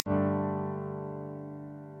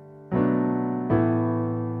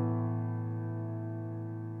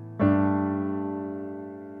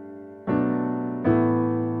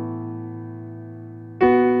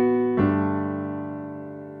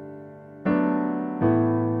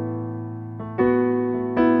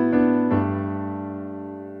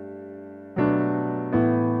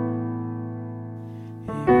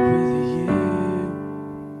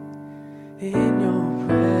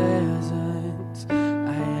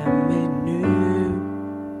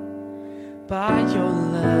by your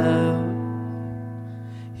love.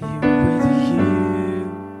 Here with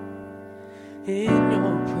you, in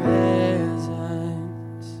your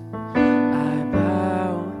presence, I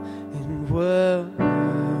bow in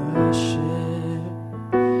worship.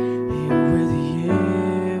 Here with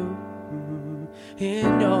you,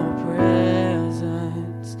 in your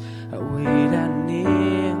presence, I wait and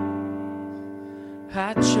kneel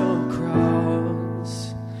at your cross.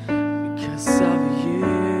 Because of you,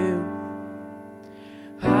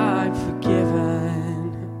 I'm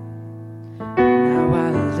forgiven. Now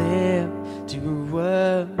I live to worship,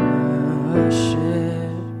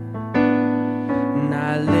 and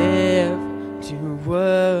I live to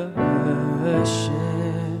worship.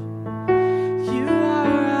 You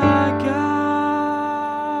are our God.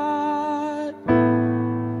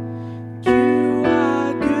 You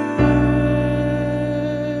are good.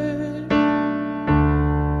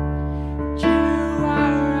 You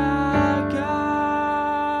are our God.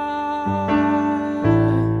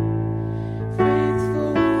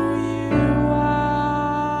 Faithful you are,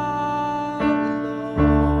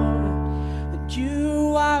 Lord. And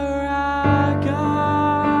you are our God.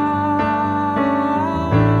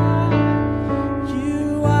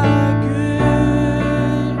 You are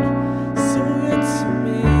good, so good to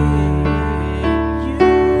me. You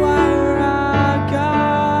are our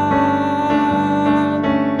God.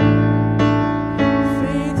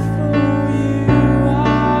 Faithful you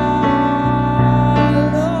are,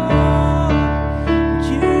 Lord.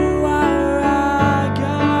 You are our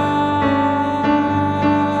God.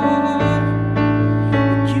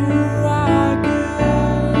 You are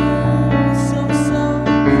good, so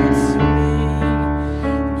good to me.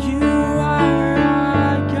 You are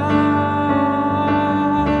our God.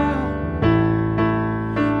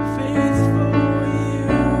 Faithful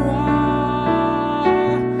you are,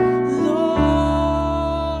 Lord.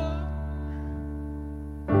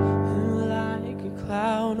 And like a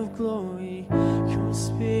cloud of glory, your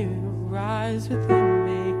spirit rise within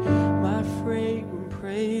me. My fragrant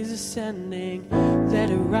praise ascending. Let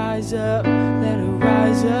it rise up, let it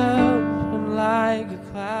rise up. And like a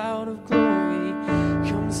cloud of glory,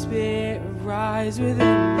 your spirit rise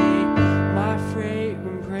within me. My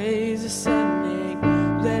fragrant praise ascending.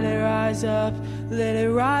 Let it rise up, let it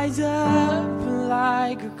rise up. And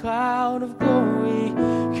like a cloud of glory,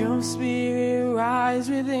 your spirit rise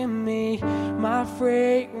within me. My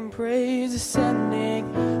fragrant praise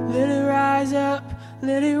ascending. Let it rise up,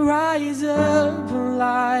 let it rise up. And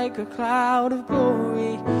like a cloud of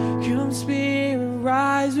glory, your spirit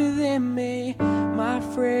rise within me. My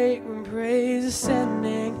fragrant praise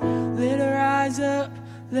ascending. Let it rise up,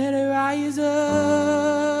 let it rise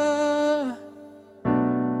up.